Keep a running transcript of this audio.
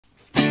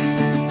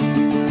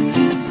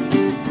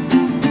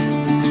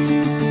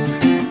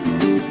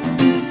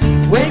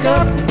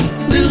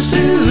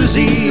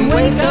Susie,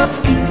 wake up.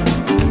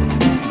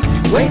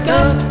 Wake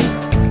up,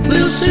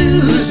 little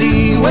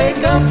Susie,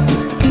 wake up.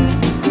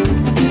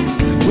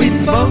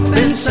 We've both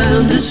been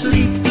sound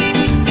asleep.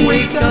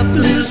 Wake up,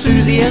 little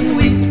Susie, and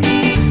weep.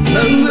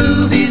 The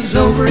movie's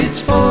over,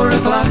 it's 4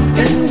 o'clock,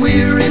 and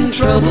we're in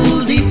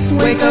trouble deep.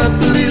 Wake up,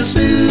 little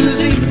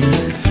Susie.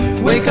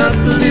 Wake up,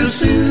 little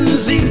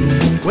Susie.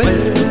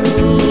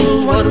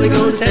 Well, what are we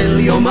gonna tell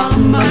your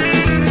mama?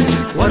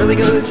 What are we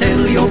gonna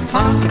tell your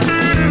pop?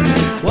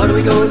 What are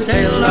we gonna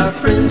tell our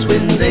friends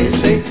when they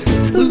say,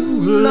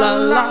 ooh la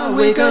la?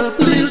 Wake up,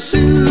 little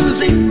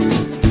Susie.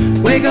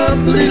 Wake up,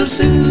 little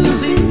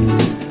Susie.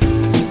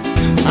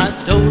 I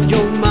told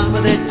your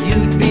mama that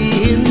you'd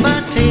be in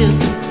by 10.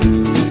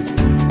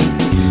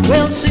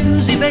 Well,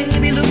 Susie,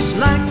 baby, looks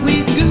like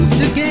we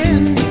goofed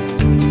again.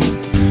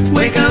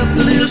 Wake up,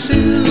 little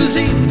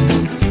Susie.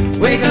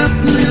 Wake up,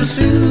 little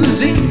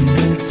Susie.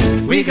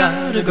 We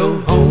gotta go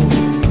home.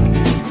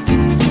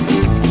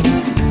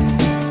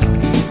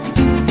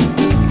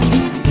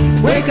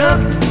 Wake up,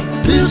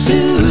 little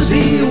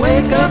Susie,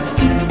 wake up.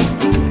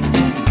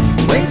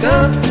 Wake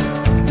up,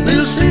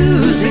 little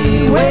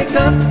Susie, wake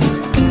up.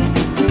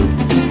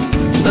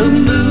 The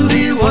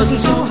movie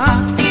wasn't so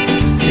hot,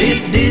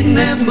 it didn't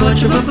have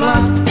much of a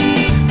plot.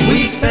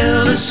 We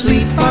fell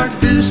asleep, our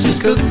goose is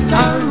cooked,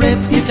 our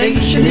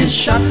reputation is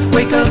shot.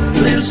 Wake up,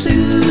 little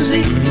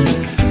Susie.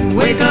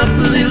 Wake up,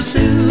 little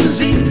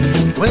Susie.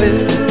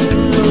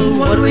 Well,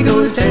 what are we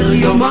gonna tell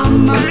your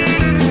mama?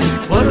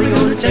 What are we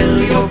gonna tell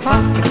your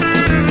pop?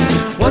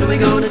 What are we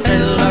gonna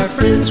tell our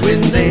friends when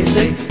they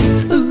say,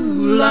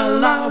 ooh la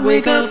la?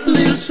 Wake up,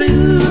 little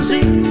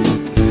Susie.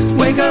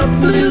 Wake up,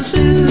 little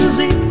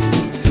Susie.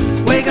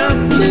 Wake up,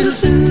 little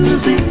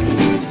Susie.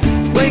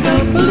 Wake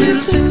up, little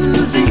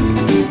Susie.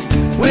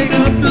 Wake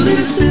up,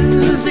 little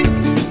Susie.